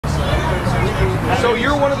So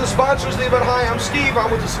you're one of the sponsors of the event. Hi, I'm Steve.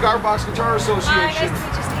 I'm with the Cigar Box Guitar Association. Hi, nice to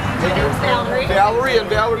meet you, Steve. My name's Valerie. Valerie, and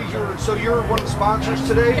Valerie, you're one of the sponsors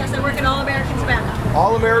today? Yes, I work at All American Tobacco.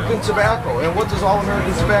 All American Tobacco. And what does All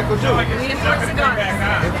American Tobacco do? We import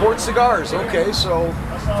cigars. Import cigars. Okay, so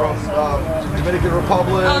from Dominican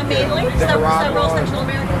Republic, Mainly, several Central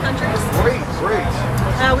American countries. Great, great.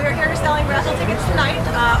 We are here selling raffle tickets tonight,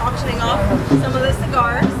 auctioning off some of the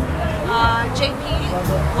cigars. JP,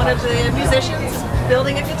 one of the musicians, is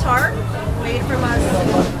building a guitar, made from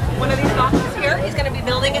one of these boxes here. He's going to be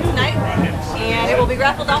building it tonight, and it will be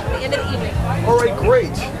raffled off at the end of the evening. All right,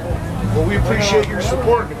 great. Well, we appreciate your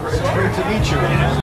support. It's great to meet you.